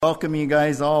Welcome you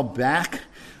guys all back.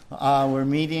 We're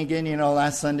meeting again.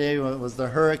 Last Sunday was the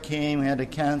hurricane. We had to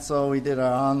cancel. We did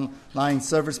our online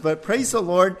service. But praise the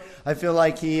Lord. I feel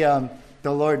like the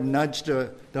Lord nudged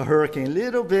the hurricane a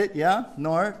little bit,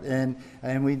 north. And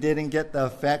we didn't get the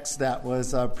effects that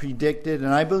was predicted.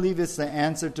 And I believe it's the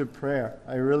answer to prayer.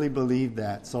 I really believe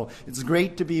that. So it's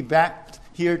great to be back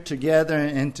here together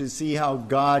and to see how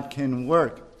God can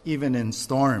work, even in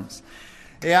storms.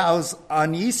 Yeah, I was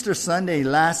on Easter Sunday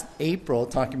last April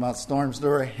talking about storms.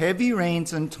 There were heavy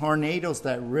rains and tornadoes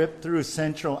that ripped through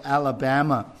central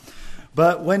Alabama.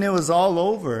 But when it was all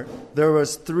over, there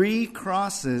was 3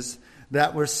 crosses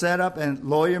that were set up at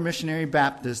Lawyer Missionary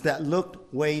Baptist that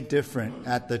looked way different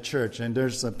at the church. And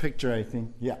there's a picture, I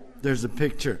think. Yeah, there's a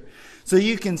picture. So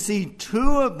you can see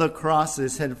 2 of the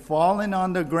crosses had fallen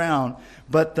on the ground,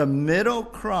 but the middle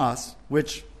cross,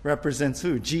 which represents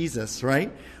who? Jesus,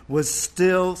 right? Was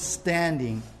still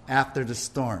standing after the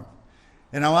storm.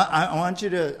 And I want you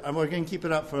to, we're going to keep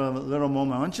it up for a little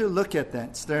moment. I want you to look at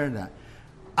that, stare at that.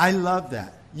 I love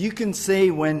that. You can say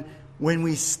when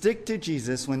we stick to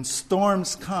Jesus, when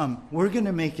storms come, we're going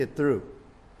to make it through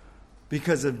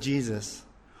because of Jesus.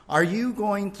 Are you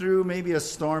going through maybe a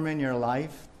storm in your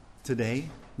life today?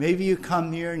 Maybe you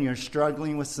come here and you're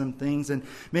struggling with some things, and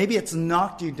maybe it's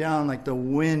knocked you down like the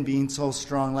wind being so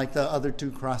strong, like the other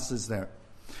 2 crosses there.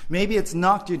 Maybe it's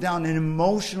knocked you down and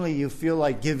emotionally you feel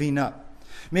like giving up.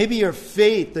 Maybe your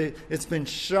faith, it's been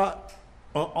shut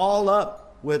all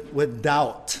up with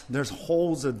doubt. There's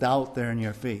holes of doubt there in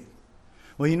your faith.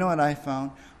 Well, you know what I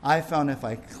found? I found if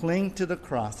I cling to the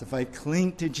cross, if I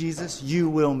cling to Jesus, you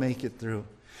will make it through.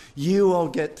 You will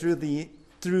get through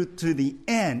to the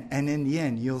end, and in the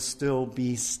end, you'll still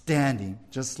be standing,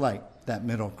 just like that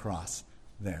middle cross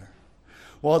there.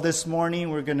 Well, this morning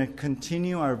we're going to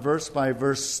continue our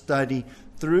verse-by-verse study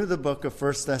through the book of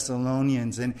 1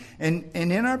 Thessalonians. And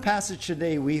in our passage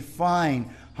today, we find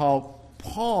how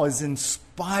Paul is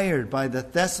inspired by the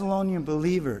Thessalonian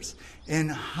believers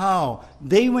and how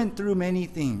they went through many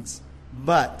things,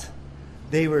 but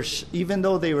they were, even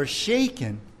though they were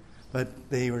shaken, but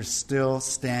they were still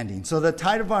standing. So the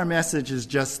title of our message is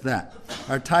just that.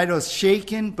 Our title is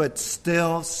Shaken but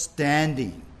Still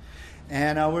Standing.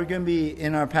 And we're going to be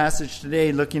in our passage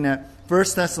today looking at 1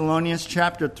 Thessalonians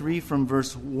chapter 3 from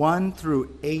verse 1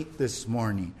 through 8 this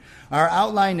morning. Our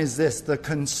outline is this: the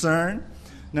concern,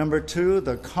 number 2,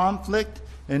 the conflict,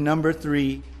 and number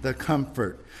 3, the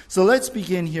comfort. So let's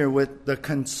begin here with the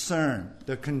concern.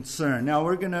 The concern. Now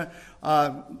we're going to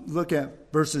look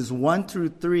at verses 1 through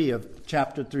 3 of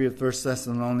chapter 3 of 1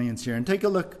 Thessalonians here. And take a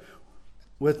look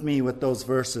with me with those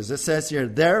verses. It says here,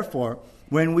 "Therefore,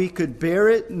 when we could bear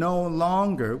it no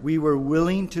longer, we were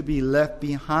willing to be left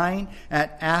behind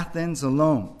at Athens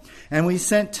alone. And we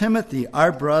sent Timothy,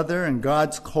 our brother and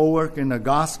God's co-worker in the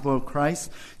gospel of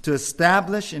Christ, to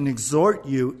establish and exhort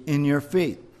you in your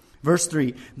faith." Verse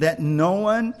 3, "that no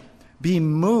one be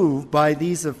moved by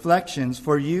these afflictions,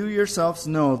 for you yourselves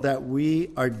know that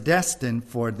we are destined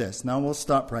for this." Now we'll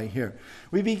stop right here.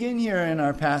 We begin here in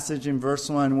our passage in verse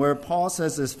 1 where Paul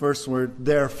says this first word,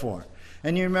 therefore.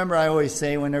 And you remember I always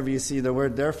say whenever you see the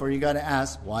word therefore, you got to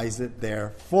ask, why is it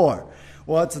there for?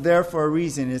 Well, it's there for a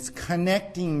reason. It's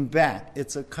connecting back.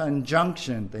 It's a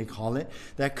conjunction, they call it,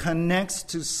 that connects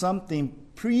to something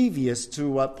previous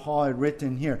to what Paul had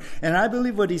written here. And I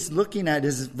believe what he's looking at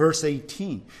is verse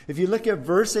 18. If you look at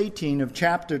verse 18 of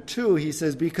chapter 2, he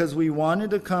says, "Because we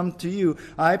wanted to come to you,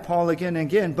 I, Paul, again and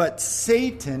again, but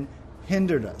Satan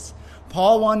hindered us."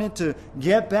 Paul wanted to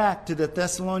get back to the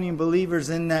Thessalonian believers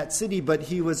in that city, but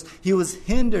he was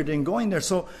hindered in going there.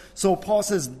 So Paul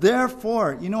says,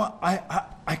 therefore, you know what,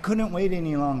 I couldn't wait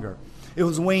any longer. It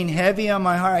was weighing heavy on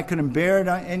my heart. I couldn't bear it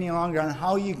any longer on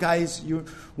how you guys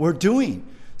were doing.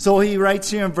 So he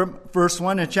writes here in verse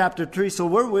 1 of chapter 3, "So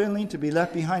we're willing to be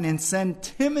left behind and send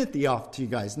Timothy off to you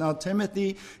guys." Now,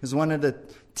 Timothy is one of the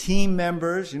team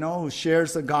members, who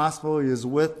shares the gospel. He is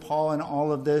with Paul in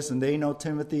all of this, and they know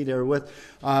Timothy. They're with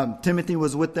Timothy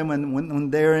was with them when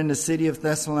they were in the city of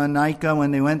Thessalonica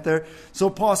when they went there. So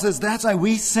Paul says, that's why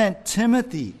we sent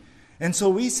Timothy. And so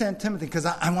we sent Timothy because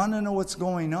I want to know what's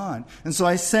going on. And so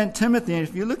I sent Timothy. And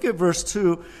if you look at verse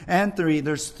 2 and 3,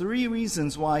 there's 3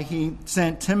 reasons why he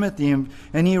sent Timothy.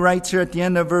 And he writes here at the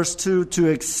end of verse 2, to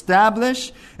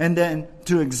establish and then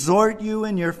to exhort you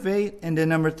in your faith. And then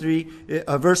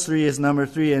verse 3 is number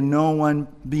 3, and no one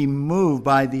be moved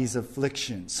by these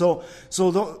afflictions. So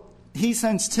he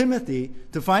sends Timothy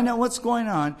to find out what's going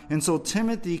on. And so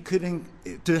Timothy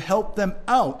to help them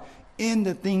out in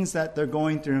the things that they're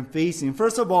going through and facing.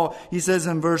 First of all, he says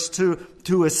in verse 2,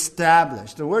 to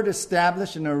establish. The word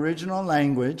establish in the original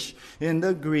language, in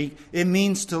the Greek, it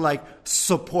means to like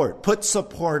support, put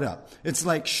support up. It's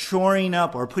like shoring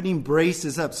up or putting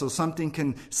braces up so something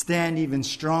can stand even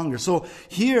stronger. So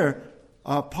here,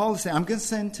 Paul is saying, I'm going to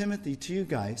send Timothy to you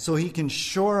guys so he can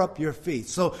shore up your faith.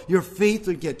 So your faith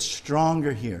would get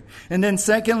stronger here. And then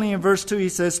secondly, in verse 2, he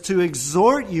says to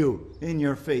exhort you in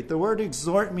your faith. The word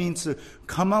exhort means to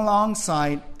come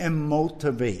alongside and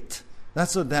motivate.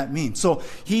 That's what that means. So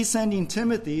he's sending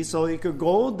Timothy so he could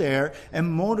go there and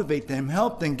motivate them,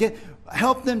 help them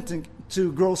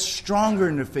to grow stronger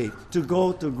in the faith, to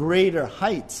go to greater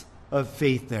heights of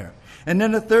faith there. And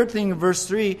then the third thing in verse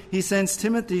 3, he sends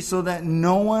Timothy so that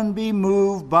no one be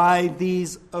moved by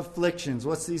these afflictions.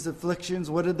 What's these afflictions?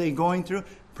 What are they going through?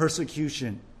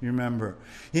 Persecution, you remember.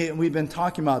 We've been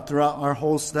talking about throughout our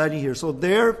whole study here. So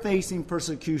they're facing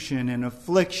persecution and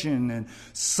affliction and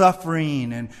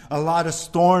suffering and a lot of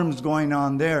storms going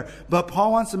on there. But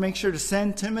Paul wants to make sure to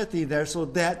send Timothy there so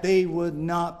that they would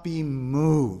not be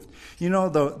moved. You know,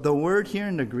 the word here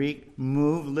in the Greek,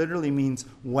 move, literally means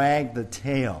wag the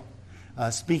tail.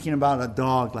 Speaking about a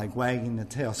dog like wagging the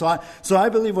tail. So I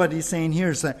believe what he's saying here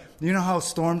is that, you know how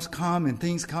storms come and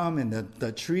things come and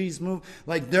the trees move?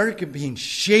 Like they're being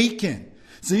shaken.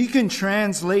 So you can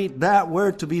translate that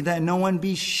word to be that no one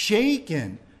be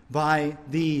shaken by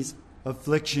these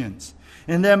afflictions.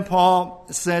 And then Paul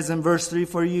says in verse 3,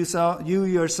 for you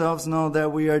yourselves know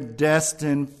that we are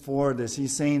destined for this.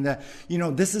 He's saying that, you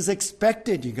know, this is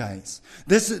expected, you guys.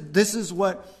 This is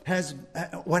what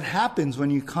happens when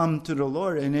you come to the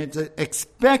Lord. And it's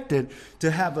expected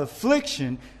to have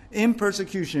affliction in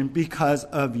persecution because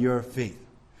of your faith.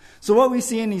 So what we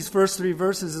see in these first 3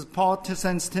 verses is Paul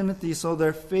sends Timothy so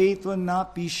their faith will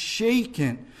not be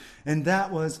shaken. And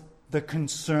that was the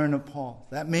concern of Paul,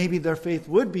 that maybe their faith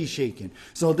would be shaken.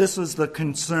 So this was the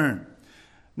concern.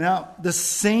 Now, the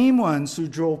same ones who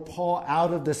drove Paul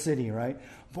out of the city, right?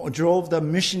 Drove the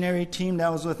missionary team that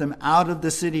was with him out of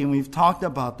the city, and we've talked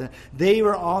about that. They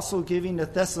were also giving the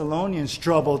Thessalonians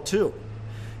trouble too.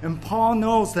 And Paul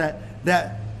knows that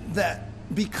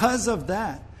because of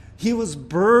that, he was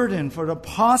burdened for the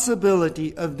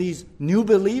possibility of these new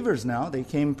believers now. They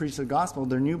came and preached the gospel.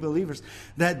 They're new believers.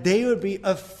 That they would be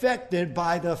affected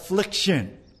by the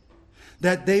affliction.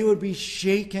 That they would be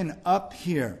shaken up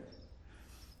here.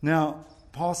 Now,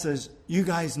 Paul says, you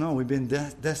guys know we've been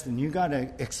destined. You got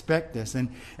to expect this. And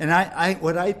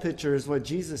what I picture is what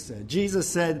Jesus said. Jesus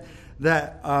said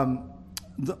that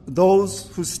those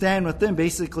who stand with them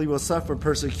basically will suffer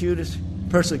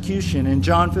persecution. In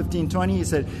John 15:20, he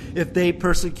said, if they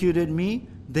persecuted me,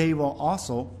 they will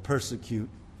also persecute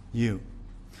you.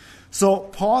 So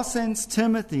Paul sends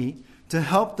Timothy to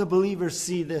help the believers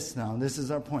see this now. This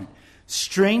is our point.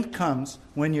 Strength comes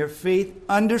when your faith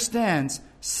understands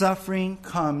suffering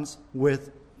comes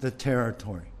with the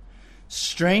territory.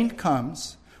 Strength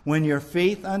comes when your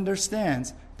faith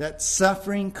understands that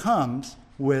suffering comes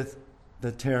with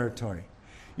the territory.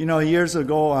 You know, years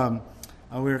ago,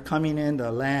 we were coming into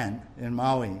land in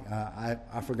Maui.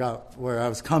 I forgot where I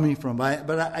was coming from, but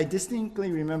I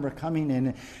distinctly remember coming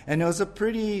in, and it was a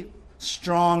pretty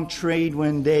strong trade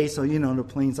wind day. So, you know, the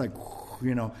plane's like,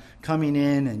 you know, coming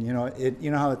in, and you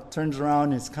know how it turns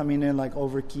around. It's coming in like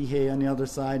over Kihei on the other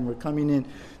side, and we're coming in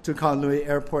to Kailua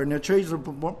Airport, and the trades were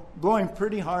blowing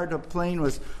pretty hard. The plane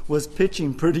was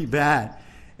pitching pretty bad.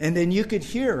 And then you could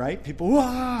hear, right, people,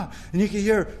 wah! And you could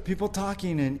hear people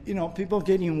talking and, you know, people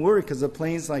getting worried because the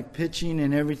plane's like pitching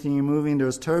and everything and moving. There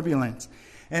was turbulence.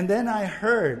 And then I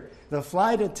heard the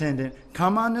flight attendant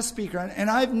come on the speaker. And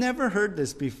I've never heard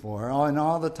this before. In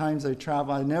all the times I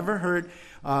travel, I never heard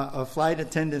a flight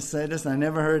attendant say this. I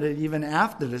never heard it even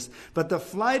after this. But the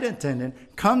flight attendant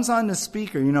comes on the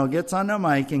speaker, you know, gets on the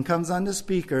mic and comes on the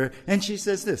speaker. And she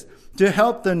says this, to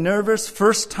help the nervous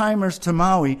first-timers to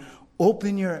Maui,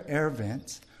 open your air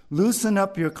vents, loosen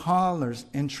up your collars,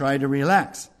 and try to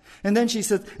relax. And then she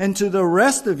says, and to the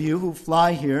rest of you who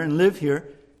fly here and live here,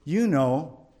 you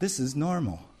know this is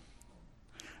normal.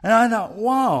 And I thought,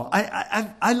 wow,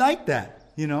 I like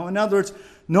that. You know, in other words,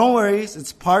 no worries,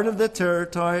 it's part of the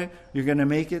territory. You're going to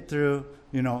make it through.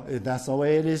 You know, that's the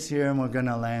way it is here, and we're going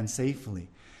to land safely.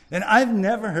 And I've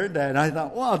never heard that. And I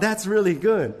thought, wow, that's really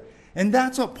good. And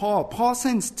that's what Paul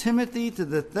sends Timothy to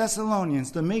the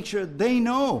Thessalonians to make sure they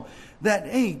know that,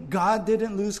 hey, God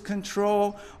didn't lose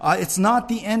control. It's not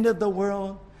the end of the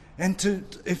world. And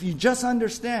if you just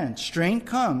understand, strength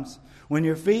comes when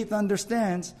your faith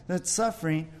understands that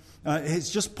suffering is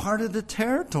just part of the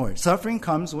territory. Suffering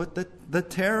comes with the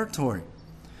territory.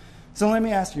 So let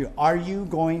me ask you, are you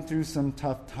going through some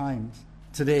tough times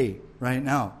today, right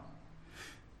now?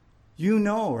 You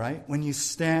know, right? When you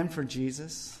stand for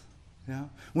Jesus, yeah,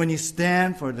 when you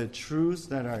stand for the truths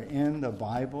that are in the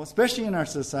Bible, especially in our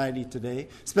society today,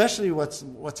 especially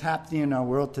what's happening in our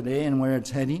world today and where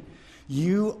it's heading,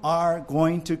 you are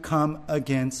going to come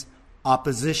against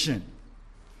opposition.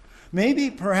 Maybe,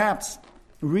 perhaps,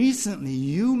 recently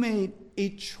you made a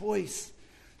choice.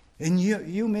 And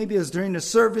you maybe it was during the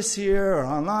service here or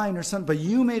online or something, but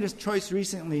you made a choice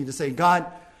recently to say, God,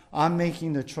 I'm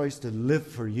making the choice to live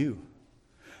for you.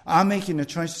 I'm making a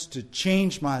choice to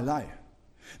change my life.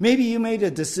 Maybe you made a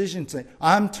decision to say,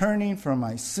 I'm turning from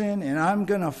my sin and I'm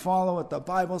going to follow what the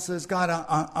Bible says. God,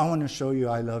 I want to show you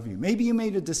I love you. Maybe you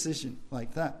made a decision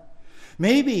like that.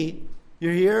 Maybe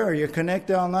you're here or you're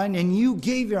connected online and you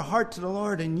gave your heart to the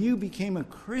Lord and you became a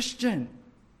Christian.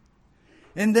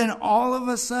 And then all of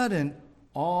a sudden,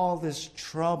 all this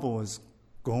trouble is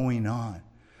going on.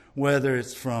 Whether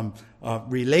it's from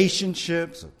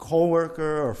relationships, a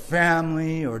coworker, or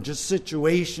family, or just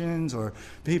situations, or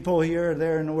people here or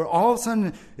there in the world. All of a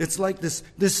sudden, it's like this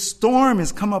storm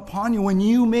has come upon you when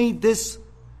you made this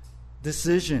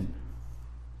decision.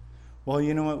 Well,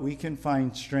 you know what? We can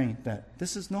find strength that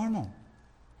this is normal.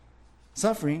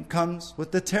 Suffering comes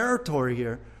with the territory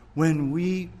here when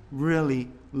we really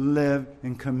live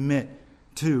and commit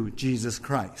to Jesus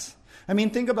Christ. I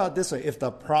mean, think about it this way. If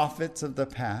the prophets of the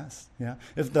past,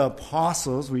 if the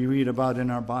apostles we read about in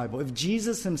our Bible, if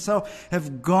Jesus himself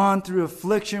have gone through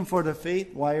affliction for the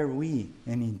faith, why are we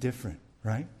any different,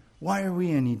 right? Why are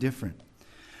we any different?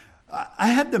 I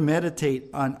had to meditate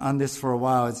on this for a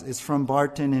while. It's from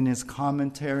Barton in his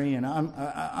commentary, and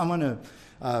I'm going to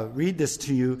read this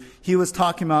to you. He was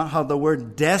talking about how the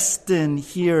word destined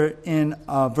here in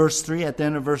verse 3, at the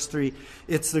end of verse 3,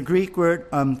 it's the Greek word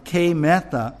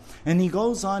metha. And he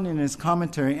goes on in his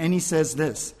commentary and he says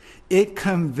this: it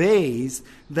conveys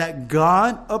that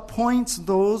God appoints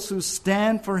those who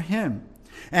stand for him.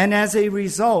 And as a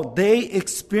result, they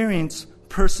experience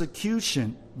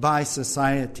persecution by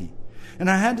society. And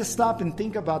I had to stop and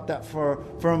think about that for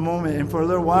a moment and for a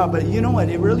little while. But you know what?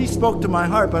 It really spoke to my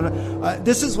heart. But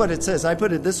this is what it says. I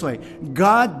put it this way.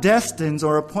 God destines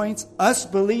or appoints us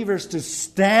believers to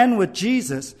stand with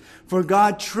Jesus, for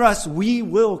God trusts we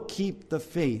will keep the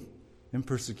faith in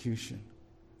persecution.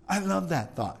 I love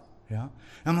that thought. Yeah,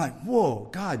 I'm like, whoa,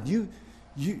 God, you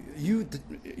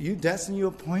destine, you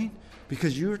appoint,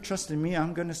 because you're trusting me,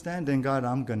 I'm going to stand. Then God,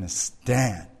 I'm going to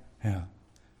stand. Yeah.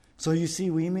 So you see,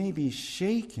 we may be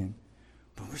shaken,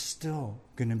 but we're still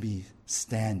going to be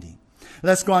standing.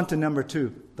 Let's go on to number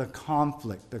 2, the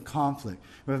conflict.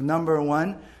 We have number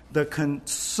 1, the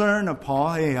concern of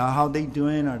Paul. Hey, how they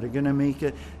doing? Are they going to make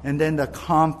it? And then the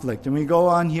conflict. And we go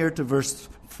on here to verse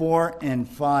 4 and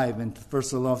 5 in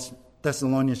 1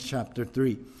 Thessalonians chapter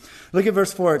 3. Look at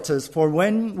verse 4. It says, for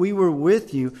when we were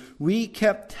with you, we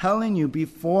kept telling you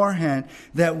beforehand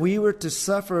that we were to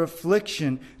suffer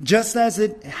affliction, just as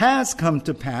it has come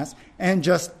to pass, and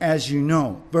just as you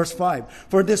know. Verse 5.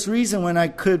 For this reason, when I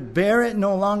could bear it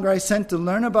no longer, I sent to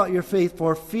learn about your faith,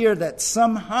 for fear that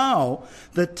somehow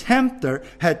the tempter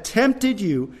had tempted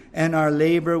you and our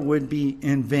labor would be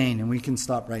in vain. And we can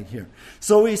stop right here.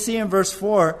 So we see in verse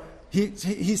 4,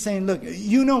 He's saying, look,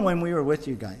 you know when we were with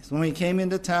you guys, when we came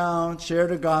into town, shared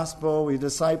the gospel, we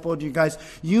discipled you guys,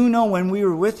 you know when we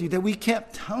were with you that we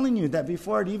kept telling you that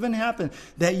before it even happened,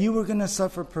 that you were going to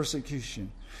suffer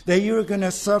persecution, that you were going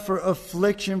to suffer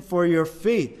affliction for your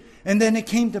faith. And then it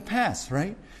came to pass,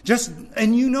 right?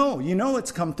 And you know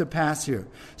it's come to pass here.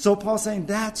 So Paul's saying,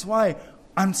 that's why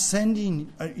I'm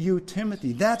sending you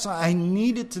Timothy. That's why I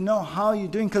needed to know how you're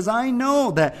doing, because I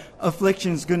know that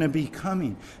affliction is going to be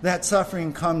coming. That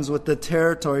suffering comes with the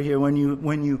territory here when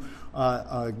you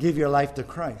give your life to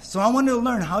Christ. So I wanted to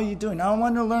learn how you're doing. I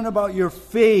wanted to learn about your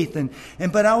faith,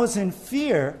 but I was in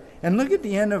fear. And look at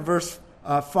the end of verse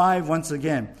 5 once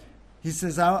again. He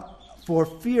says, for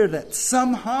fear that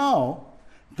somehow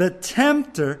the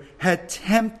tempter had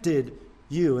tempted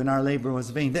you and our labor was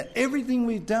vain. That everything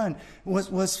we've done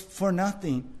was for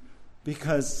nothing,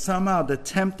 because somehow the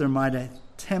tempter might have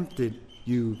tempted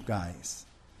you guys.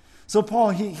 So Paul,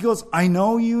 he goes, I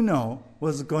know you know what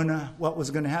was going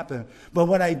to happen, but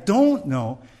what I don't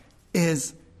know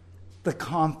is the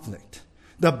conflict,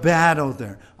 the battle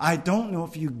there. I don't know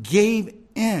if you gave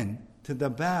in to the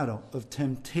battle of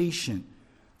temptation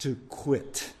to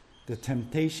quit. The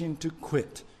temptation to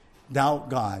quit, doubt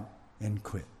God, and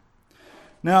quit.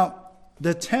 Now,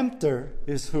 the tempter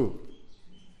is who?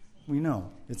 We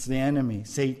know. It's the enemy,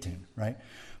 Satan, right?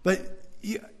 But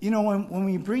when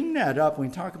we bring that up, when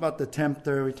we talk about the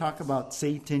tempter, we talk about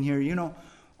Satan here,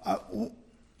 a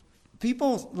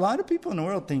lot of people in the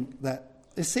world think that,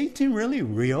 is Satan really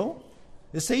real?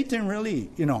 Is Satan really,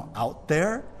 out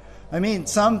there? I mean,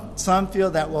 some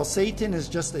feel that, well, Satan is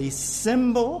just a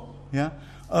symbol,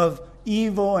 of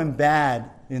evil and bad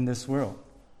in this world.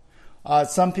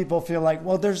 Some people feel like,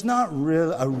 well, there's not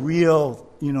a real,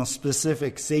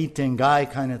 specific Satan guy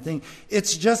kind of thing.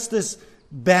 It's just this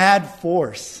bad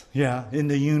force, in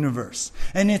the universe.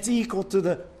 And it's equal to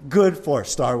the good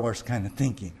force, Star Wars kind of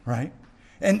thinking, right?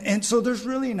 And so there's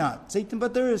really not Satan,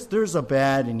 but there's a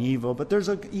bad and evil, but there's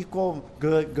an equal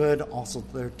good also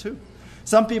there too.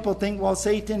 Some people think, well,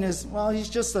 Satan he's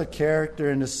just a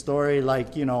character in a story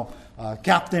like,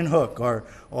 Captain Hook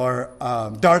or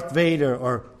Darth Vader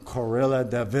or Cruella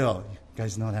de Vil. You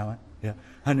guys know that one? Yeah.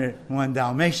 101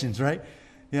 Dalmatians, right?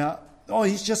 Yeah. Oh,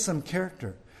 he's just some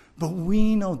character. But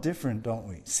we know different, don't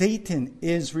we? Satan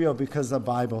is real because the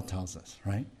Bible tells us,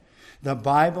 right? The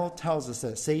Bible tells us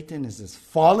that Satan is this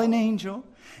fallen angel,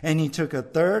 and he took a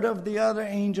third of the other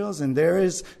angels, and they're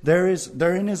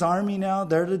in his army now.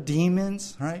 They're the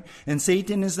demons, right? And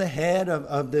Satan is the head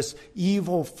of this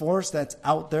evil force that's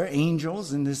out there,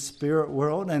 angels in this spirit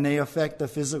world, and they affect the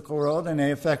physical world, and they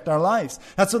affect our lives.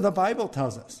 That's what the Bible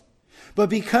tells us.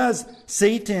 But because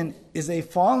Satan is a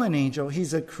fallen angel,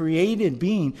 he's a created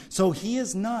being, so he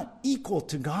is not equal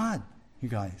to God, you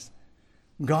guys.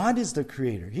 God is the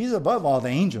creator. He's above all the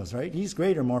angels, right? He's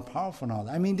greater, more powerful than all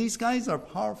that. I mean, these guys are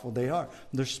powerful. They are.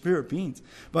 They're spirit beings.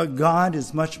 But God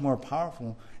is much more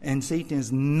powerful, and Satan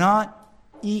is not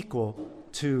equal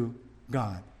to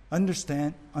God.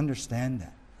 Understand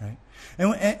that, right?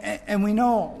 And we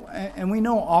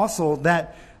know also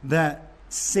that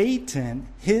Satan,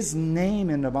 his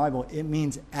name in the Bible, it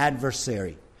means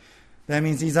adversary. That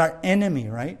means he's our enemy,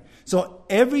 right? So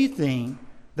everything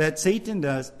that Satan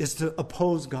does is to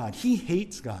oppose God. He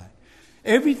hates God.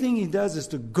 Everything he does is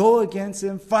to go against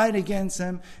him, fight against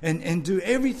him, and do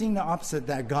everything the opposite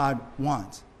that God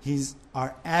wants. He's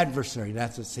our adversary.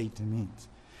 That's what Satan means.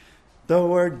 The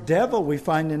word devil we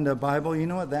find in the Bible, you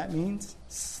know what that means?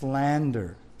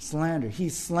 Slander. Slander. He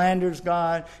slanders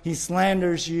God. He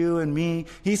slanders you and me.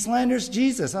 He slanders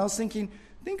Jesus. I was thinking,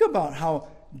 think about how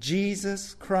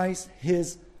Jesus Christ,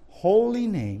 his holy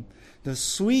name, the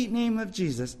sweet name of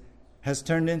Jesus, has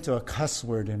turned into a cuss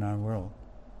word in our world.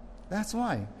 That's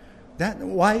why.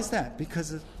 Why is that?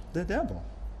 Because of the devil.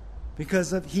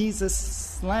 He's a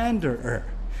slanderer.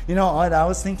 You know what I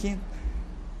was thinking?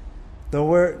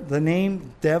 The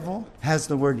name devil has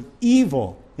the word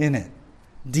evil in it.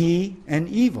 D and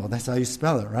evil. That's how you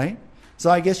spell it, right? So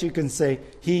I guess you can say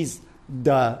he's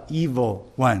the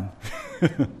evil one.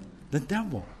 The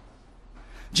devil.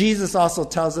 Jesus also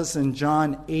tells us in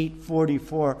John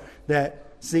 8:44 that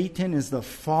Satan is the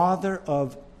father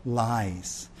of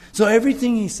lies. So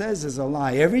everything he says is a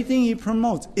lie. Everything he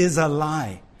promotes is a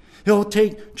lie. He'll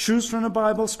take truths from the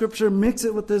Bible, Scripture, mix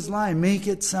it with his lie, make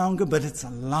it sound good, but it's a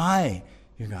lie,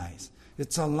 you guys.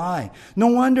 It's a lie. No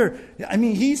wonder,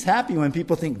 he's happy when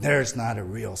people think there's not a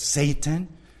real Satan.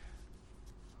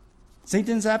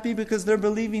 Satan's happy because they're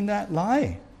believing that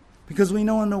lie. Because we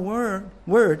know in the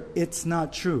word it's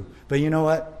not true. But you know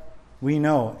what? We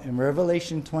know in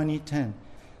Revelation 20:10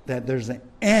 that there's an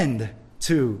end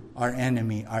to our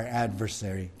enemy, our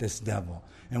adversary, this devil.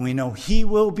 And we know he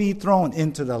will be thrown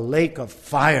into the lake of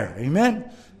fire. Amen?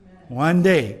 One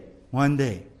day.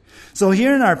 So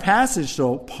here in our passage,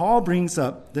 though, Paul brings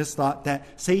up this thought that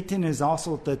Satan is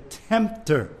also the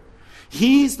tempter.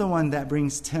 He's the one that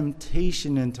brings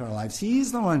temptation into our lives.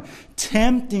 He's the one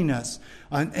tempting us.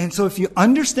 And so if you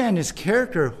understand his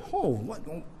character,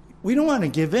 we don't want to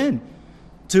give in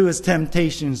to his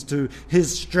temptations, to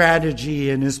his strategy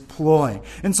and his ploy.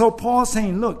 And so Paul's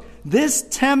saying, look, this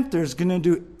tempter is going to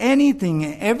do anything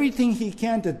and everything he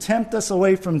can to tempt us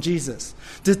away from Jesus,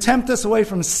 to tempt us away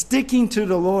from sticking to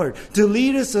the Lord, to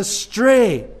lead us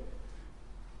astray,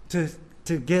 to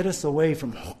get us away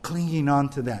from clinging on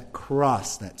to that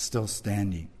cross that's still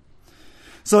standing.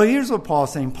 So here's what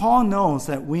Paul's saying. Paul knows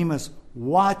that we must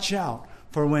watch out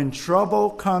for when trouble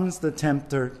comes, the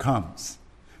tempter comes.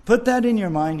 Put that in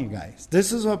your mind, you guys.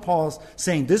 This is what Paul's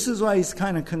saying. This is why he's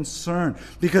kind of concerned,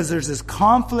 because there's this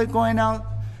conflict going out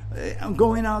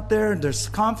there. There's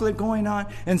conflict going on.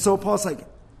 And so Paul's like,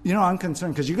 I'm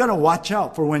concerned because you got to watch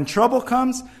out for when trouble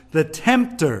comes, the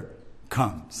tempter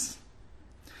comes.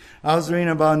 I was reading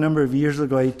about a number of years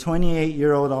ago, a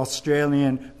 28-year-old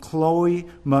Australian, Chloe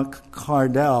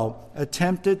McCardell,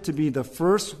 attempted to be the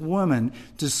first woman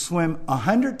to swim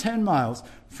 110 miles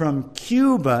from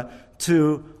Cuba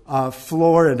to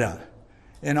Florida.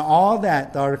 And all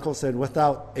that, the article said,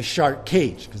 without a shark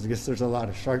cage, because I guess there's a lot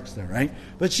of sharks there, right?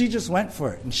 But she just went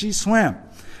for it, and she swam.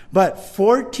 But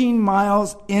 14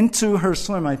 miles into her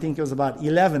swim, I think it was about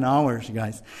 11 hours, you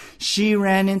guys, she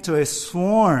ran into a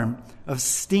swarm of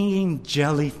stinging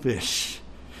jellyfish.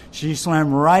 She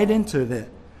swam right into it.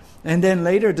 And then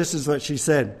later, this is what she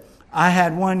said. I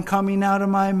had one coming out of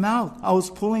my mouth. I was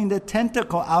pulling the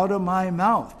tentacle out of my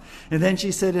mouth. And then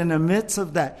she said, in the midst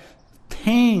of that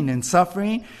pain and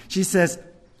suffering, she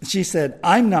said,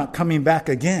 I'm not coming back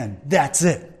again. That's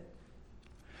it.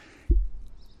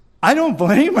 I don't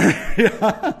blame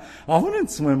her. I wouldn't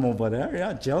swim over there.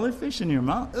 Yeah, jellyfish in your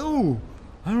mouth. Ooh,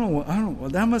 I don't know.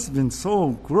 That must have been so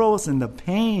gross, and the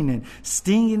pain and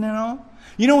stinging and all.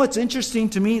 You know what's interesting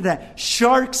to me? That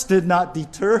sharks did not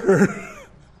deter her.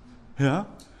 Yeah.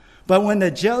 But when the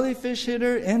jellyfish hit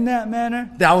her in that manner,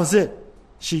 that was it.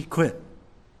 She quit.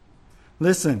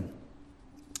 Listen,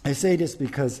 I say this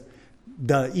because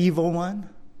the evil one,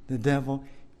 the devil,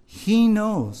 he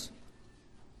knows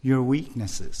your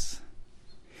weaknesses.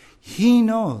 He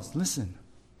knows, listen,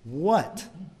 what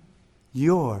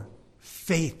your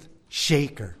faith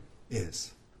shaker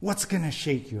is. What's going to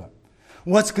shake you up?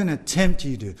 What's going to tempt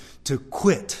you to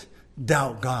quit,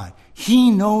 doubt God?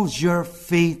 He knows your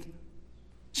faith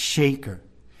shaker.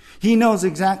 He knows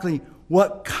exactly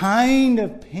what kind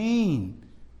of pain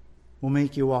will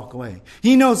make you walk away.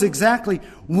 He knows exactly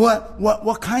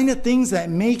what kind of things that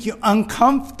make you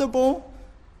uncomfortable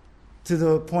to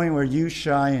the point where you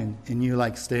shy and you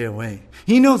stay away.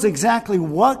 He knows exactly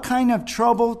what kind of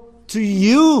trouble to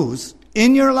use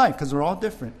in your life, because we're all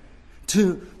different,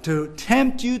 to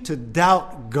tempt you to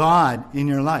doubt God in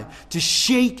your life, to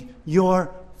shake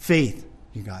your faith,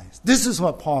 you guys. This is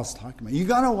what Paul's talking about. You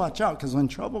got to watch out, because when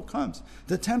trouble comes,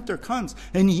 the tempter comes,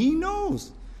 and he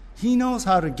knows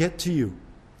how to get to you.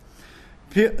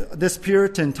 This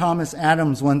Puritan, Thomas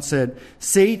Adams, once said,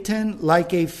 Satan,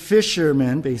 like a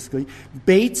fisherman, basically,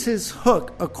 baits his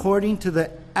hook according to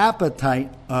the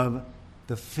appetite of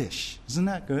the fish. Isn't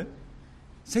that good?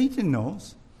 Satan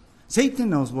knows. Satan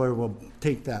knows where we'll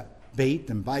take that bait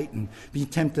and bite and be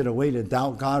tempted away to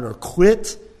doubt God or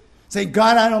quit. Say,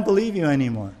 God, I don't believe you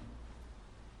anymore.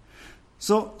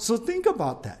 So think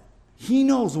about that. He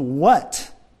knows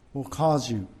what will cause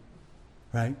you,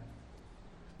 right,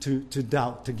 to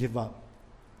doubt, to give up.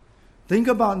 Think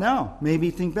about now. Maybe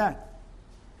think back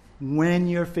when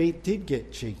your faith did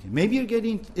get shaken. Maybe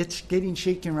it's getting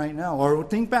shaken right now. Or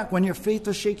think back when your faith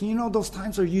was shaking. You know those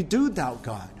times where you do doubt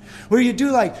God. Where you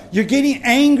do you're getting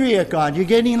angry at God. You're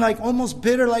getting almost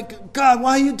bitter, God,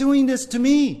 why are you doing this to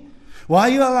me? Why are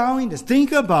you allowing this?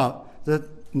 Think about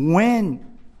when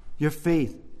your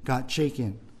faith got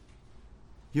shaken.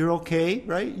 You're okay,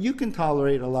 right? You can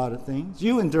tolerate a lot of things.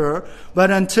 You endure.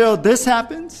 But until this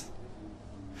happens,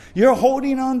 you're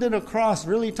holding on to the cross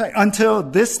really tight. Until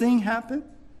this thing happened.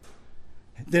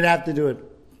 Did it have to do with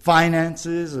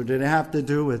finances? Or did it have to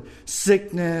do with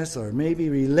sickness? Or maybe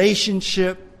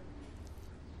relationship?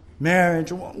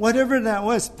 Marriage? Whatever that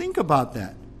was. Think about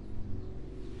that.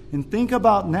 And think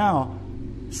about now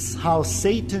how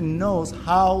Satan knows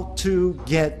how to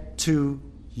get to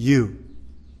you.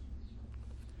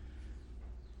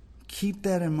 Keep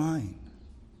that in mind.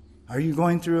 Are you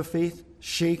going through a faith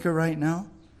shaker right now?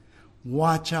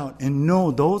 Watch out and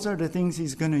know those are the things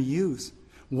he's going to use.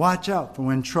 Watch out for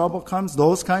when trouble comes,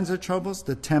 those kinds of troubles,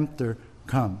 the tempter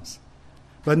comes.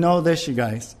 But know this, you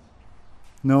guys.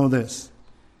 Know this.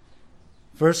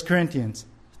 1 Corinthians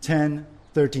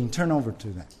 10:13. Turn over to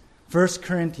that. 1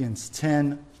 Corinthians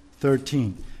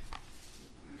 10:13.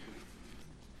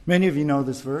 Many of you know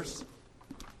this verse.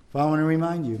 But I want to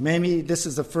remind you, maybe this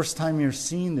is the first time you're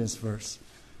seeing this verse.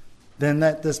 Then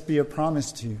let this be a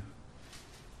promise to you.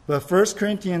 But 1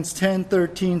 Corinthians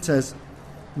 10:13 says,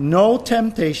 no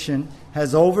temptation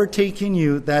has overtaken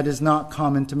you that is not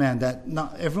common to man. That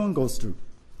not everyone goes through.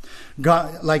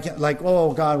 God,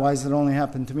 oh God, why does it only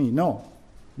happen to me?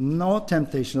 No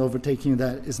temptation overtaking you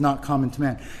that is not common to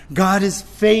man. God is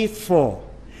faithful.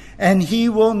 And he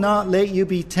will not let you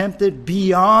be tempted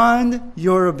beyond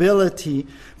your ability.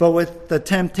 But with the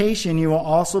temptation, he will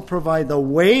also provide the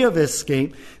way of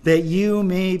escape that you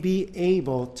may be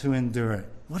able to endure it.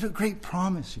 What a great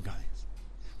promise, you guys.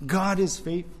 God is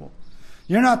faithful.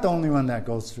 You're not the only one that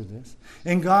goes through this.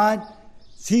 And God,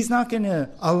 he's not going to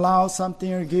allow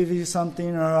something or give you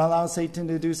something or allow Satan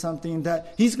to do something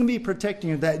that he's going to be protecting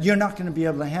you that you're not going to be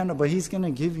able to handle. But he's going to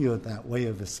give you that way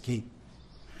of escape.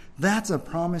 That's a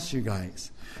promise, you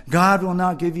guys. God will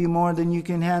not give you more than you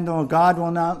can handle. God will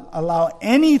not allow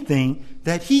anything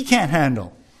that he can't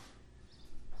handle.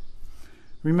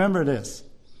 Remember this.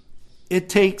 It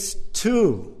takes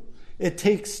two. It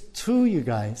takes two, you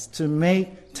guys, to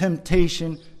make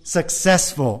temptation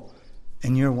successful.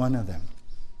 And you're one of them.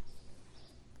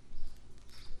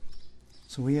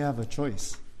 So we have a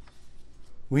choice.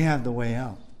 We have the way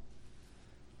out.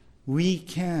 We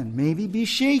can maybe be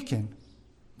shaken,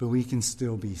 but we can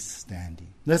still be standing.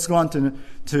 Let's go on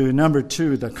to number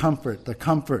 2, the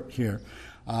comfort here.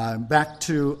 Back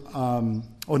to,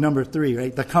 number 3,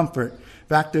 right? The comfort.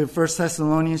 Back to 1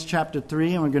 Thessalonians chapter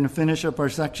 3, and we're going to finish up our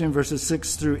section, verses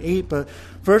 6 through 8. But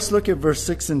first look at verse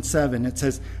 6 and 7. It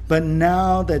says, "But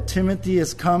now that Timothy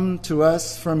has come to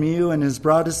us from you and has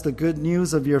brought us the good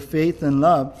news of your faith and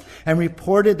love, and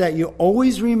reported that you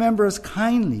always remember us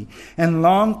kindly and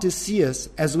long to see us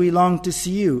as we long to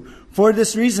see you. For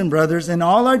this reason, brothers, in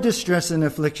all our distress and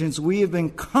afflictions, we have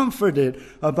been comforted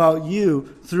about you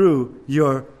through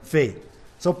your faith."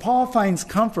 So Paul finds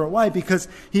comfort. Why? Because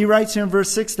he writes here in verse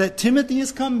 6 that Timothy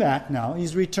has come back now.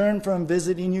 He's returned from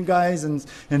visiting you guys and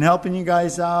helping you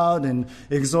guys out and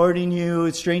exhorting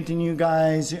you, strengthening you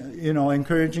guys,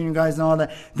 encouraging you guys and all that.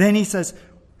 Then he says,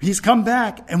 he's come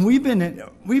back, and we've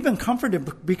been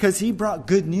comforted because he brought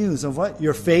good news of what?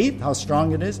 Your faith, how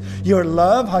strong it is. Your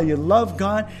love, how you love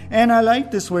God. And I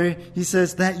like this where he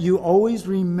says that you always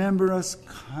remember us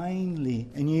kindly,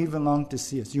 and you even long to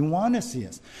see us. You want to see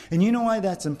us. And you know why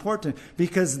that's important?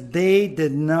 Because they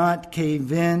did not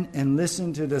cave in and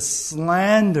listen to the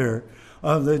slander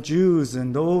of the Jews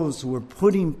and those who were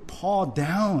putting Paul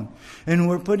down and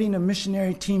were putting a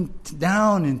missionary team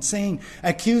down and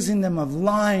accusing them of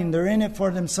lying. They're in it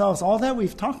for themselves. All that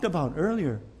we've talked about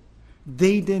earlier.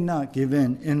 They did not give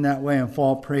in that way and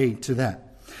fall prey to that.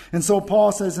 And so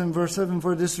Paul says in verse 7,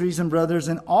 "For this reason, brothers,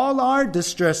 in all our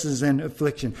distresses and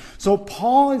affliction." So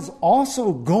Paul is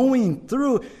also going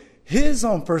through his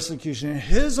own persecution,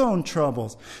 his own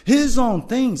troubles, his own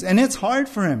things. And it's hard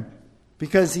for him.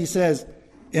 Because he says,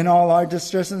 in all our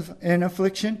distress and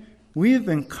affliction, we have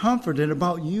been comforted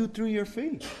about you through your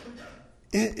faith.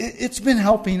 It's been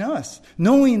helping us.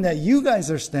 Knowing that you guys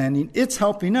are standing, it's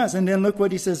helping us. And then look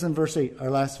what he says in verse 8,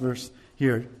 our last verse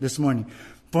here this morning.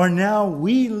 "For now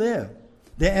we live."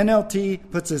 The NLT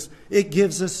puts this, it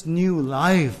gives us new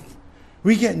life.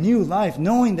 We get new life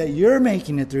knowing that you're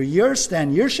making it through. You're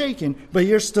standing. You're shaking, but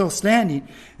you're still standing.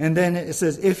 And then it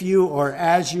says, "if you or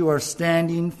as you are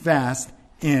standing fast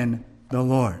in the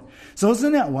Lord." So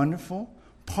isn't that wonderful?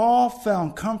 Paul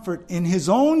found comfort in his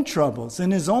own troubles,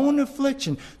 in his own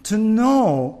affliction, to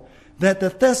know that the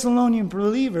Thessalonian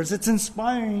believers, it's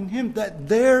inspiring him that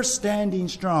they're standing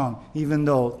strong, even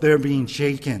though they're being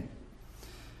shaken.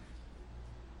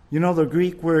 You know the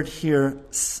Greek word here,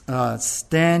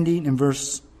 standing, in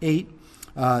verse 8,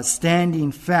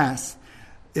 standing fast.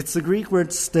 It's the Greek word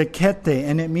stakete,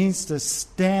 and it means to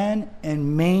stand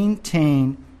and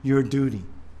maintain your duty.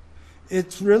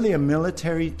 It's really a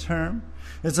military term.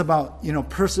 It's about,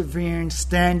 persevering,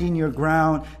 standing your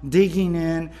ground, digging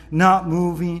in, not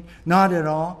moving, not at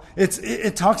all.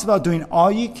 It talks about doing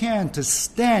all you can to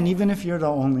stand, even if you're the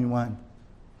only one.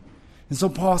 And so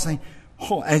Paul's saying,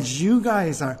 as you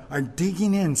guys are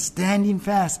digging in, standing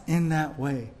fast in that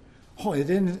way.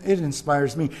 It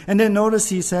inspires me. And then notice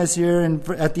he says here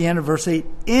at the end of verse 8,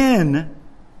 "in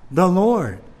the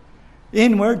Lord."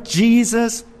 In where?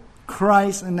 Jesus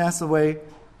Christ. And that's the way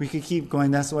we could keep going.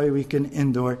 That's the way we can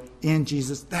endure in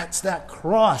Jesus. That's that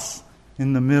cross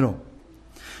in the middle.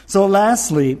 So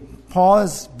lastly, Paul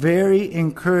is very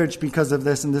encouraged because of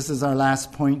this, and this is our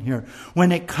last point here.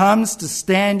 When it comes to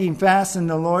standing fast in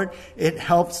the Lord, it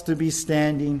helps to be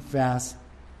standing fast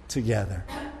together.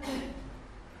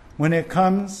 When it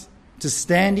comes to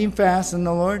standing fast in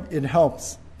the Lord, it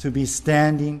helps to be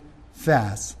standing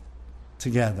fast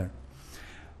together.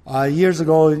 Years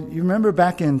ago, you remember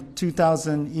back in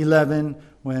 2011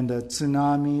 when the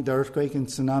earthquake and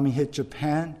tsunami hit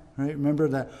Japan, right? Remember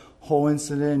that whole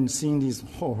incident and seeing these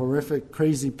horrific,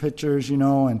 crazy pictures,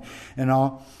 and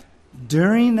all.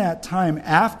 During that time,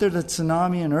 after the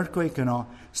tsunami and earthquake and all,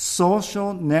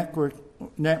 social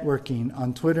networking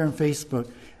on Twitter and Facebook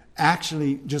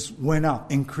actually just went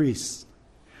up, increased.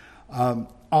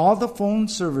 All the phone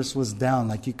service was down,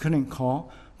 like you couldn't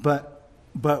call, but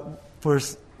for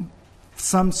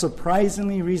some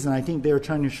surprisingly reason, I think they were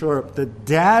trying to shore up, the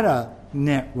data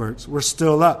networks were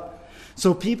still up.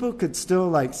 So people could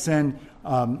still send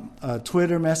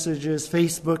Twitter messages,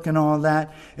 Facebook and all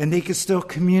that, and they could still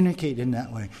communicate in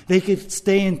that way. They could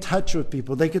stay in touch with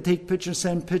people. They could take pictures,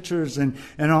 send pictures and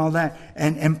all that,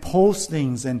 and post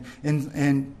things and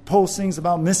post things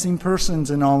about missing persons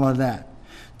and all of that.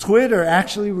 Twitter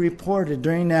actually reported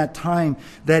during that time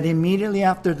that immediately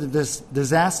after this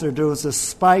disaster, there was a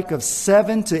spike of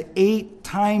 7 to 8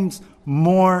 times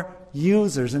more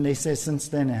users. And they say since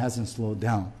then it hasn't slowed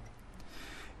down.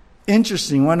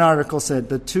 Interesting, one article said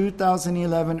the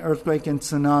 2011 earthquake and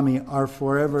tsunami are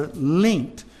forever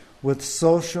linked with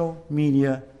social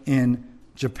media in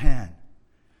Japan.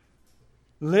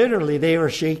 Literally, they were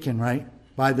shaken, right,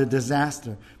 by the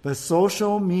disaster. But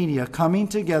social media coming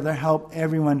together helped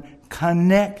everyone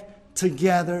connect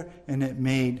together, and it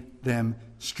made them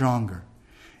stronger.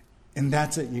 And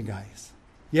that's it, you guys.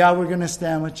 Yeah, we're going to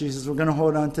stand with Jesus. We're going to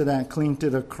hold on to that, cling to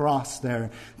the cross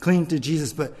there, cling to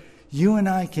Jesus. But you and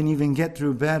I can even get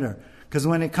through better. Because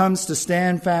when it comes to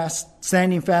standing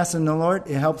fast in the Lord,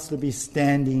 it helps to be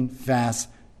standing fast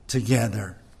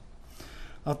together.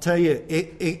 I'll tell you,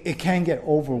 it can get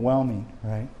overwhelming,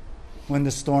 right? When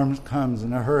the storm comes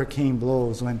and a hurricane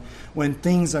blows, when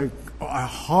things are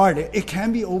hard, it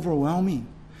can be overwhelming.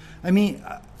 I mean,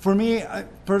 for me,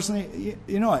 personally,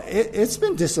 it's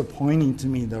been disappointing to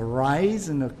me, the rise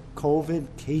in the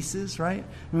COVID cases, right?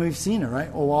 I mean, we've seen it, right?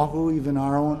 Oahu, even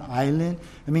our own island.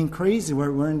 I mean, crazy.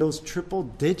 We're in those triple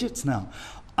digits now.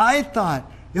 I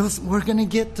thought we're going to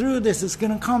get through this. It's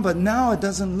going to come. But now it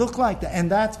doesn't look like that. And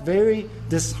that's very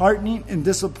disheartening and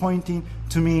disappointing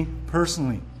to me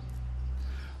personally.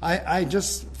 I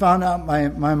just found out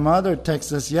my mother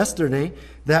texted us yesterday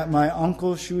that my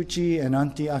Uncle Shuichi and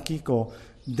Auntie Akiko,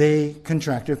 they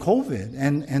contracted COVID,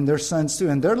 and their sons too.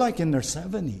 And they're like in their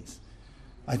 70s.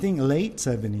 I think late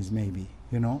 70s maybe,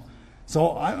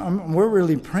 So we're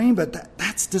really praying, but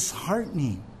that's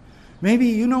disheartening. Maybe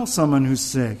you know someone who's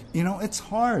sick. It's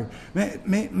hard.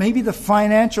 Maybe the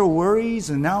financial worries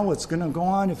and now what's going to go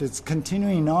on, if it's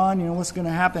continuing on, what's going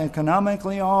to happen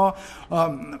economically. How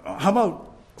about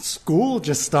school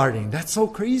just starting? That's so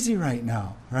crazy right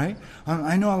now, right?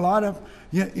 I know a lot of,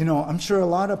 I'm sure a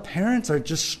lot of parents are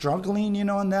just struggling,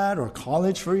 in that, or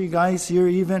college for you guys here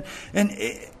even. And,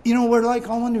 we're like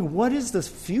all wondering, what is this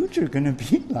future going to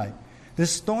be like?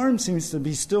 This storm seems to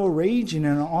be still raging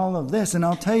in all of this. And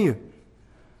I'll tell you,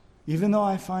 even though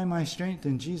I find my strength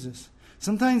in Jesus,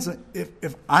 sometimes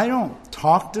if I don't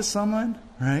talk to someone,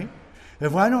 right?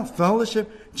 If I don't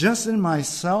fellowship just in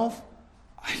myself,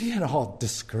 I get all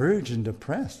discouraged and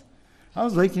depressed. I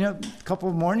was waking up a couple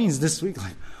of mornings this week,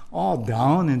 like all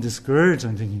down and discouraged.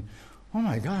 I'm thinking, oh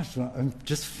my gosh, I'm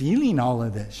just feeling all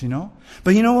of this,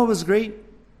 But you know what was great?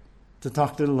 To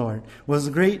talk to the Lord. It was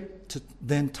great to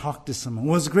then talk to someone. It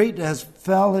was great to have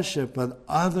fellowship with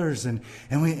others. And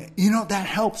we, that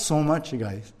helps so much, you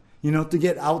guys. To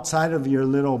get outside of your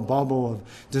little bubble of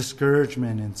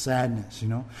discouragement and sadness,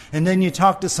 And then you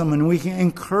talk to someone, we can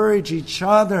encourage each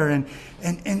other.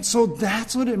 And so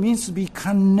that's what it means to be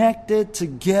connected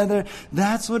together.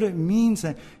 That's what it means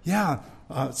that,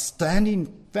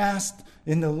 standing fast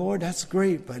in the Lord, that's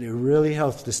great. But it really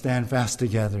helps to stand fast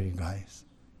together, you guys.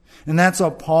 And that's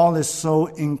what Paul is so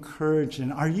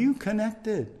encouraging. Are you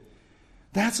connected?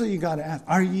 That's what you got to ask.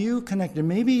 Are you connected?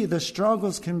 Maybe the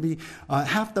struggles can be,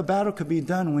 half the battle could be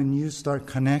done when you start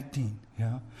connecting.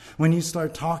 Yeah, when you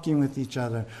start talking with each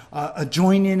other,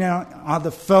 joining in on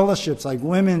the fellowships like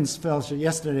women's fellowship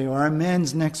yesterday, or our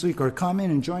men's next week, or come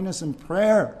in and join us in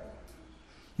prayer.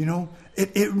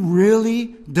 It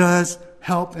really does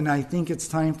help, and I think it's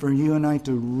time for you and I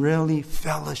to really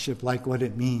fellowship like what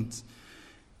it means.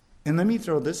 And let me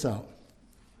throw this out.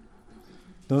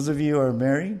 Those of you who are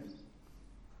married,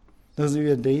 those of you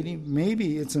who are dating,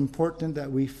 maybe it's important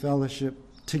that we fellowship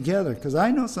together. Because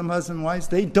I know some husbands and wives,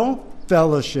 they don't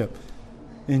fellowship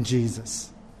in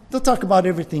Jesus. They'll talk about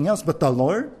everything else, but the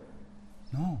Lord?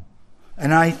 No.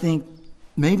 And I think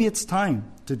maybe it's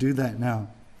time to do that now.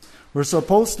 We're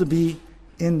supposed to be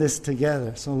in this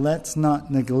together, so let's not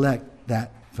neglect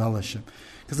that fellowship.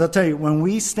 Because I'll tell you, when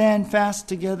we stand fast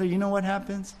together, you know what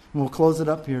happens? And we'll close it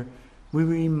up here. We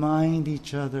remind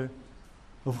each other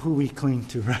of who we cling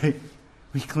to, right?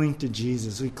 We cling to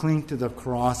Jesus. We cling to the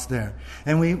cross there.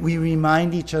 And we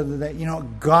remind each other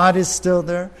that, God is still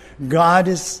there. God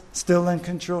is still in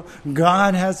control.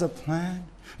 God has a plan.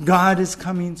 God is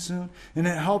coming soon. And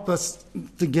it helps us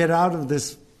to get out of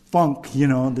this funk,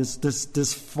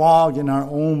 this fog in our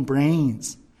own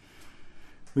brains.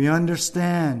 We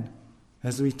understand,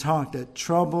 as we talk, that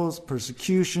troubles,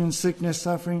 persecution, sickness,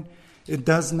 suffering, it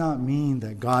does not mean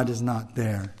that God is not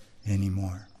there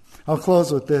anymore. I'll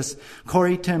close with this.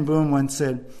 Corrie ten Boom once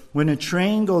said, when a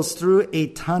train goes through a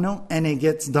tunnel and it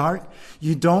gets dark,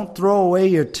 you don't throw away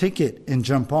your ticket and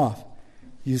jump off.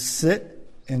 You sit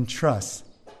and trust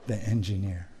the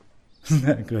engineer. Isn't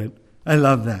that good? I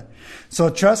love that. So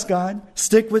trust God,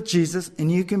 stick with Jesus,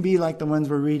 and you can be like the ones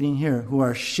we're reading here, who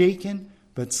are shaken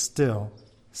but still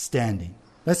standing.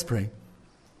 Let's pray.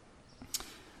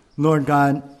 Lord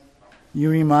God, you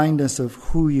remind us of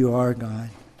who you are, God.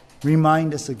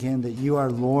 Remind us again that you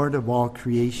are Lord of all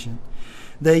creation,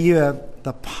 that you have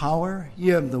the power,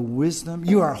 you have the wisdom,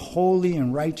 you are holy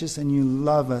and righteous, and you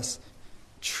love us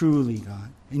truly, God.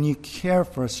 And you care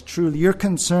for us truly. You're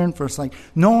concerned for us like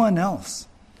no one else.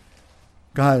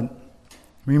 God,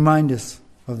 remind us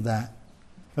of that,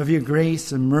 of your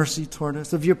grace and mercy toward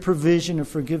us, of your provision and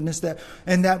forgiveness,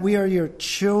 and that we are your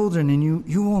children, and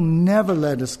you will never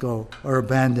let us go or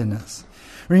abandon us.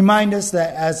 Remind us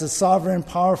that as a sovereign,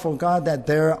 powerful God, that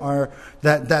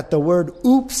that the word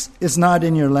oops is not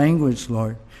in your language,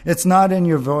 Lord. It's not in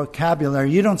your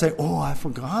vocabulary. You don't say, oh, I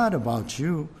forgot about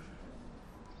you.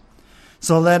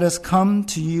 So let us come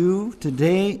to you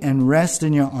today and rest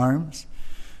in your arms.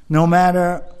 No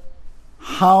matter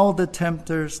how the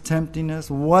tempter's tempting us,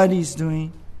 what he's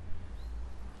doing,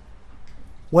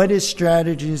 what his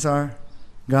strategies are,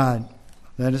 God,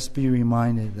 let us be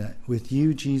reminded that with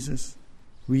you, Jesus,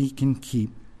 we can keep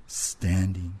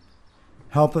standing.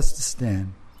 Help us to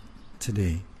stand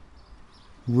today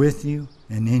with you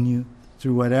and in you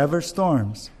through whatever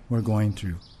storms we're going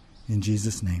through. In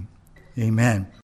Jesus' name, amen.